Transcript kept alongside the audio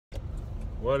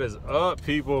What is up,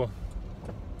 people?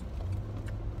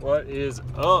 What is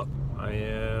up? I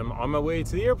am on my way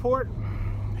to the airport,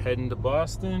 heading to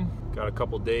Boston. Got a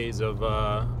couple days of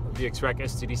VxRec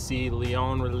STDC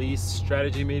Lyon release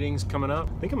strategy meetings coming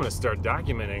up. I think I'm gonna start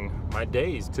documenting my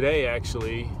days. Today,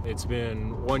 actually, it's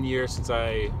been 1 year since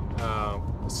I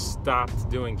stopped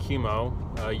doing chemo.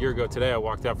 A year ago today, I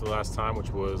walked out for the last time,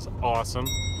 which was awesome.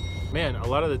 Man, a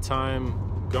lot of the time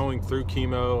going through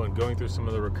chemo and going through some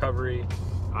of the recovery,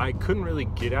 I couldn't really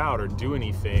get out or do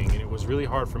anything, and it was really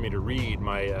hard for me to read.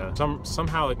 My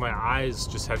somehow like my eyes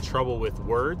just had trouble with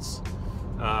words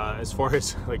as far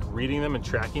as like reading them and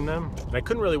tracking them. And I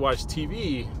couldn't really watch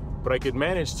TV, but I could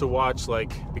manage to watch,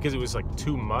 like, because it was like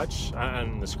too much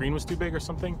and the screen was too big or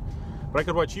something. But I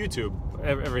could watch YouTube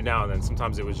every now and then.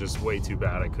 Sometimes it was just way too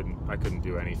bad. I couldn't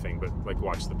do anything but like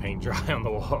watch the paint dry on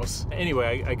the walls.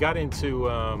 Anyway, I got into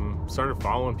started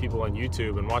following people on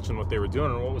YouTube and watching what they were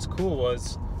doing. And what was cool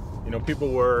was, you know,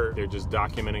 they're just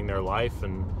documenting their life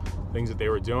and things that they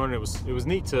were doing. It was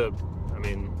neat to, I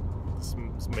mean,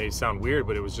 this may sound weird,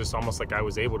 but it was just almost like I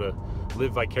was able to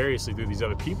live vicariously through these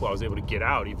other people. I was able to get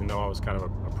out, even though I was kind of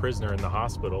a prisoner in the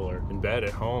hospital or in bed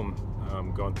at home,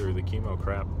 going through the chemo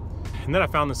crap. And then I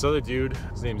found this other dude.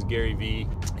 His name's Gary Vee.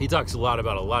 He talks a lot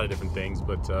about a lot of different things,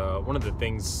 but one of the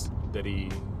things that he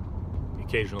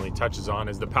occasionally touches on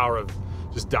is the power of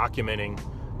just documenting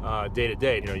day to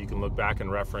day. You know, you can look back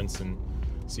and reference and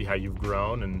see how you've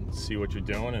grown and see what you're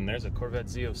doing. And there's a Corvette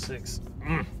Z06.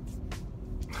 Yeah,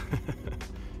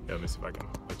 let me see if I can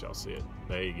let y'all see it.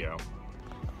 There you go.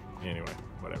 Anyway,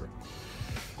 whatever.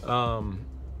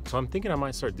 So I'm thinking I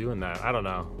might start doing that. I don't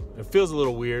know. It feels a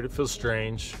little weird. It feels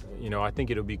strange. You know, I think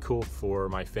it'll be cool for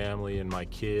my family and my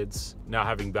kids. Now,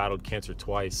 having battled cancer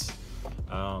twice,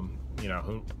 you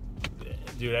know,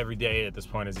 dude, every day at this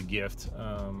point is a gift.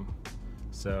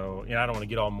 So, you know, I don't want to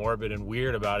get all morbid and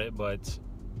weird about it, but,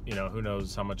 you know, who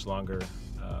knows how much longer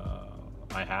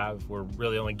I have. We're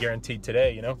really only guaranteed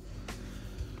today, you know.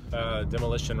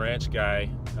 Demolition Ranch guy,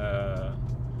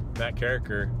 Matt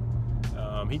Carricker,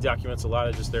 he documents a lot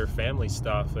of just their family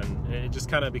stuff, and it just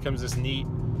kind of becomes this neat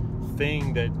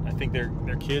thing that I think their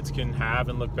kids can have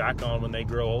and look back on when they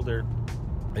grow older.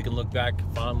 They can look back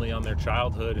fondly on their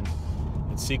childhood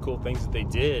and see cool things that they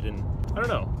did, and I don't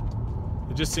know,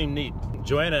 it just seemed neat.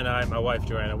 Joanna and I, my wife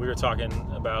Joanna, we were talking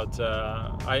about,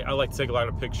 I like to take a lot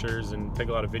of pictures and take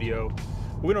a lot of video,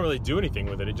 but we don't really do anything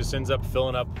with it. It just ends up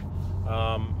filling up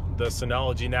the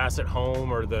Synology NAS at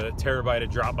home or the terabyte of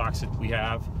Dropbox that we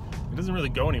have. It doesn't really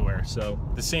go anywhere. So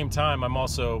at the same time, I'm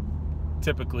also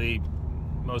typically,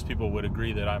 most people would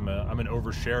agree that I'm an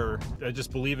oversharer. I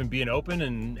just believe in being open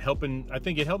and helping. I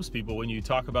think it helps people when you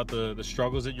talk about the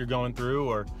struggles that you're going through,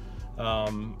 or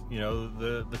you know,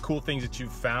 the cool things that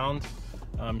you've found.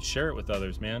 Share it with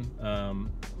others, man.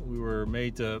 We were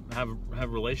made to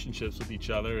have relationships with each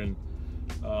other, and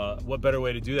what better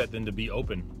way to do that than to be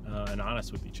open and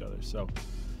honest with each other. So,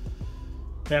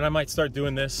 man, I might start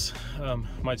doing this.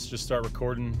 Might just start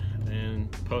recording and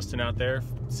posting out there.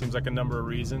 Seems like a number of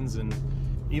reasons, and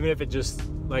even if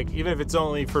it's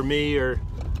only for me or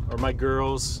my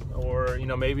girls, or, you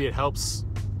know, maybe it helps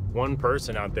one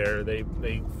person out there.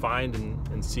 They find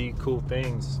and see cool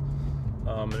things,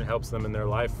 and it helps them in their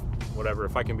life. Whatever.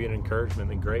 If I can be an encouragement,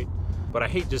 then great. But I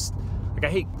hate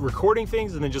recording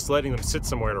things and then just letting them sit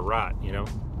somewhere to rot, you know?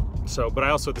 So, but I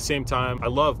also, at the same time, I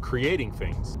love creating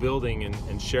things, building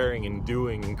and sharing and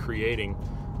doing and creating.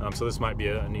 So this might be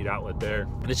a neat outlet there.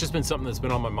 And it's just been something that's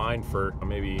been on my mind for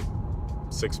maybe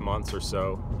 6 months or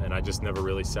so, and I just never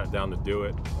really sat down to do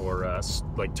it, or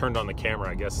like turned on the camera.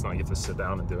 I guess not get to sit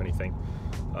down and do anything.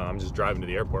 I'm just driving to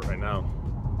the airport right now.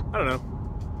 I don't know.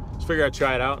 Just figure I'd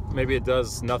try it out. Maybe it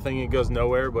does nothing, it goes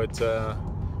nowhere, but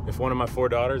if one of my 4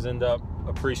 daughters end up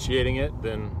appreciating it,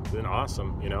 then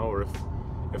awesome, you know. Or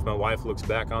if my wife looks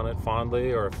back on it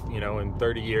fondly, or if, you know, in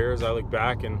 30 years I look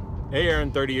back and, hey,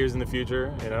 Aaron, 30 years in the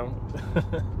future, you know,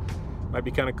 might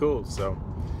be kind of cool. So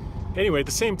anyway, at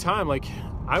the same time, like,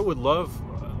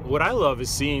 what I love is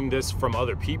seeing this from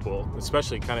other people,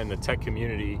 especially kind of in the tech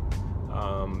community,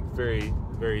 very,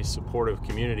 very supportive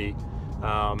community.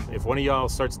 If one of y'all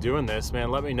starts doing this, man,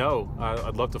 let me know.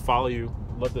 I'd love to follow you,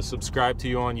 love to subscribe to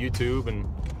you on YouTube and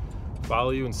follow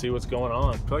you and see what's going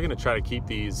on. I'm probably gonna try to keep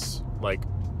these like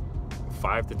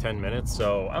 5 to 10 minutes.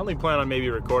 So I only plan on maybe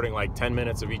recording like 10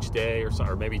 minutes of each day,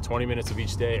 or maybe 20 minutes of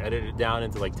each day, edit it down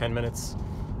into like 10 minutes.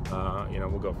 You know,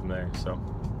 we'll go from there. So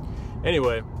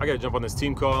anyway, I gotta jump on this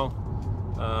team call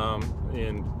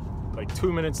in like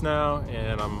 2 minutes now,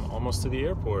 and I'm almost to the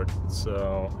airport.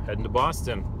 So heading to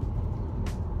Boston.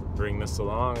 Bring this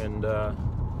along, and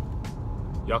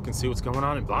y'all can see what's going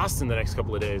on in Boston the next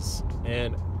couple of days.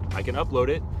 And I can upload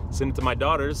it, send it to my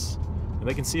daughters, and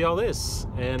they can see all this.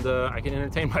 And I can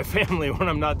entertain my family when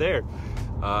I'm not there.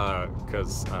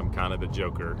 Because I'm kind of the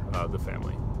joker of the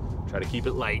family. Try to keep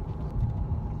it light.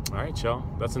 All right, y'all.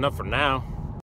 That's enough for now.